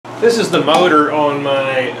This is the motor on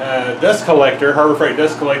my dust collector, Harbor Freight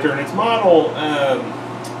dust collector, and it's model,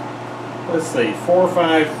 let's see,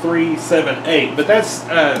 45378. But that's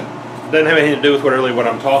doesn't have anything to do with what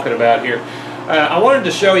I'm talking about here. I wanted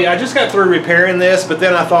to show you. I just got through repairing this, but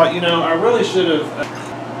then I thought, you know, I really should have.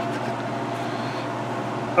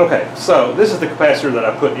 Okay, so this is the capacitor that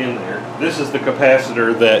I put in there. This is the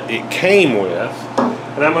capacitor that it came with,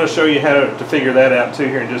 and I'm going to show you how to figure that out too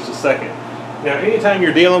here in just a second. Now, anytime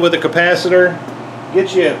you're dealing with a capacitor,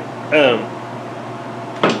 get you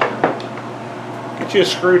a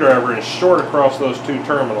screwdriver and short across those two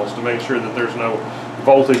terminals to make sure that there's no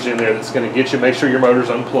voltage in there that's going to get you. Make sure your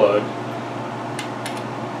motor's unplugged.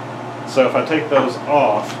 So if I take those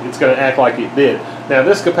off, it's going to act like it did. Now,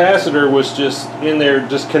 this capacitor was just in there,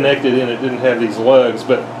 just connected in. It didn't have these lugs,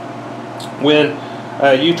 but when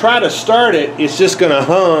you try to start it, it's just going to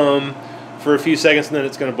hum for a few seconds, and then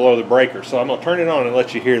it's going to blow the breaker. So I'm going to turn it on and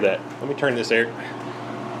let you hear that. Let me turn that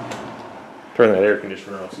air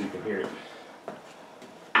conditioner off so you can hear it.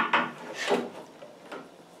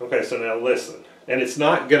 Okay, so now listen, and it's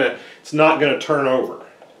not gonna turn over.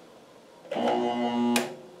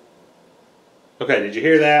 Okay, did you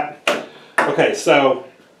hear that? Okay, so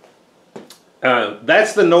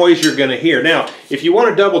that's the noise you're going to hear. Now, if you want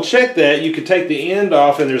to double check that, you could take the end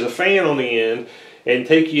off, and there's a fan on the end, and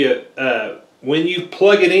take you, when you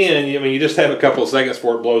plug it in, I mean, you just have a couple of seconds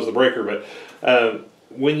before it blows the breaker, but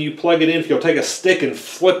when you plug it in, if you'll take a stick and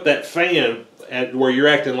flip that fan at where you're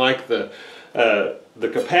acting like the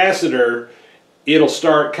capacitor, it'll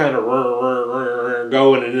start kind of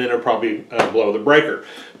going, and then it'll probably blow the breaker.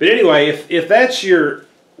 But anyway, if that's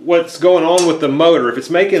what's going on with the motor, if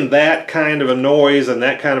it's making that kind of a noise and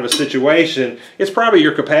that kind of a situation, it's probably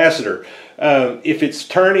your capacitor. If it's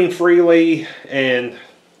turning freely and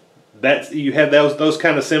you have those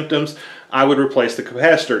kind of symptoms, I would replace the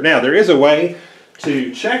capacitor. Now, there is a way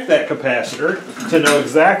to check that capacitor to know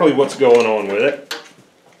exactly what's going on with it.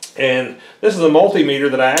 And this is a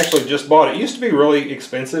multimeter that I actually just bought. It used to be really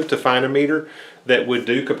expensive to find a meter that would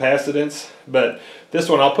do capacitance, but this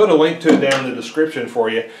one, I'll put a link to it down in the description for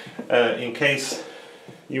you in case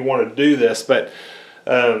you want to do this. But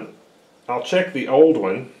I'll check the old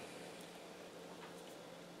one.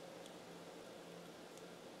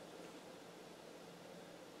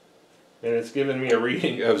 And it's giving me a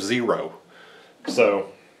reading of 0.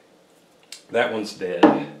 So that one's dead.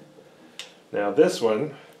 Now this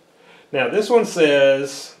one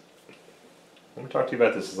says, let me talk to you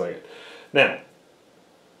about this a second. Now,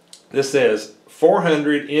 this says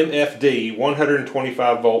 400 MFD,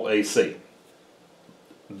 125 volt AC.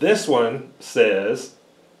 This one says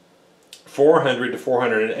 400 to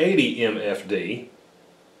 480 MFD,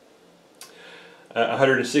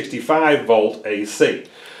 165 volt AC.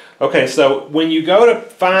 Okay, so when you go to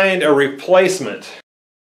find a replacement,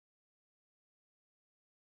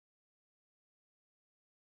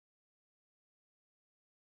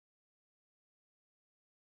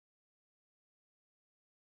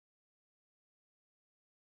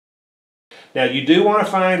 now you do want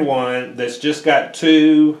to find one that's just got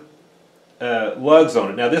 2 lugs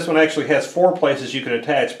on it. Now this one actually has 4 places you can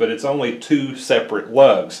attach, but it's only 2 separate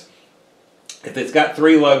lugs. If it's got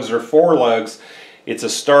 3 lugs or 4 lugs, it's a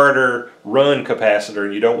starter run capacitor,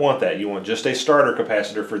 and you don't want that. You want just a starter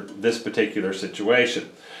capacitor for this particular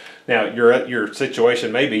situation. Now, your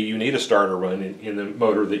situation may be you need a starter run in the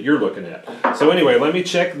motor that you're looking at. So anyway, let me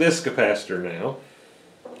check this capacitor now.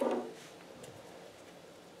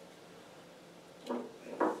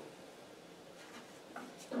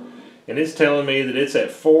 And it's telling me that it's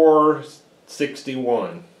at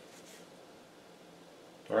 461.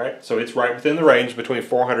 Alright, so it's right within the range between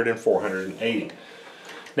 400 and 480.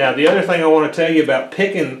 Now, the other thing I want to tell you about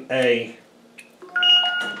picking a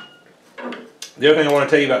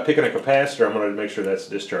capacitor, I'm going to make sure that's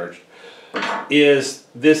discharged, is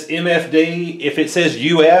this MFD. If it says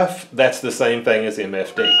UF, that's the same thing as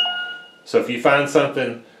MFD. So if you find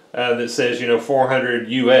something that says, you know, 400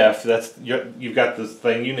 UF, you've got the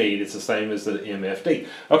thing you need. It's the same as the MFD.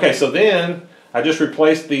 Okay, so then I just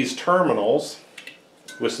replaced these terminals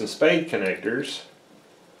with some spade connectors.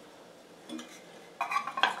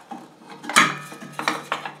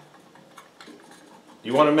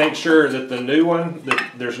 You want to make sure that the new one,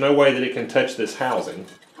 that there's no way that it can touch this housing.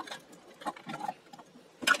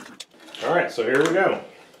 Alright, so here we go.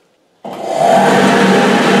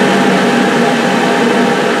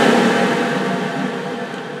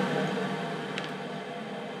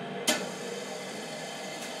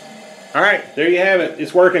 Alright, there you have it.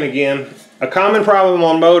 It's working again. A common problem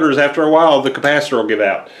on motors, after a while, the capacitor will give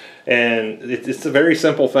out. and it's a very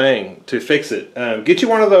simple thing to fix it. Get you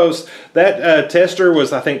one of those. That tester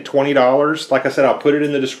was, I think, $20. Like I said, I'll put it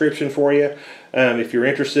in the description for you if you're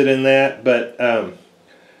interested in that. But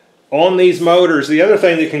on these motors, the other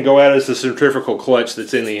thing that can go out is the centrifugal clutch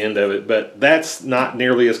that's in the end of it, but that's not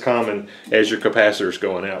nearly as common as your capacitors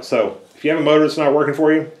going out. So if you have a motor that's not working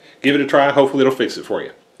for you, give it a try. Hopefully it'll fix it for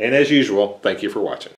you. And as usual, thank you for watching.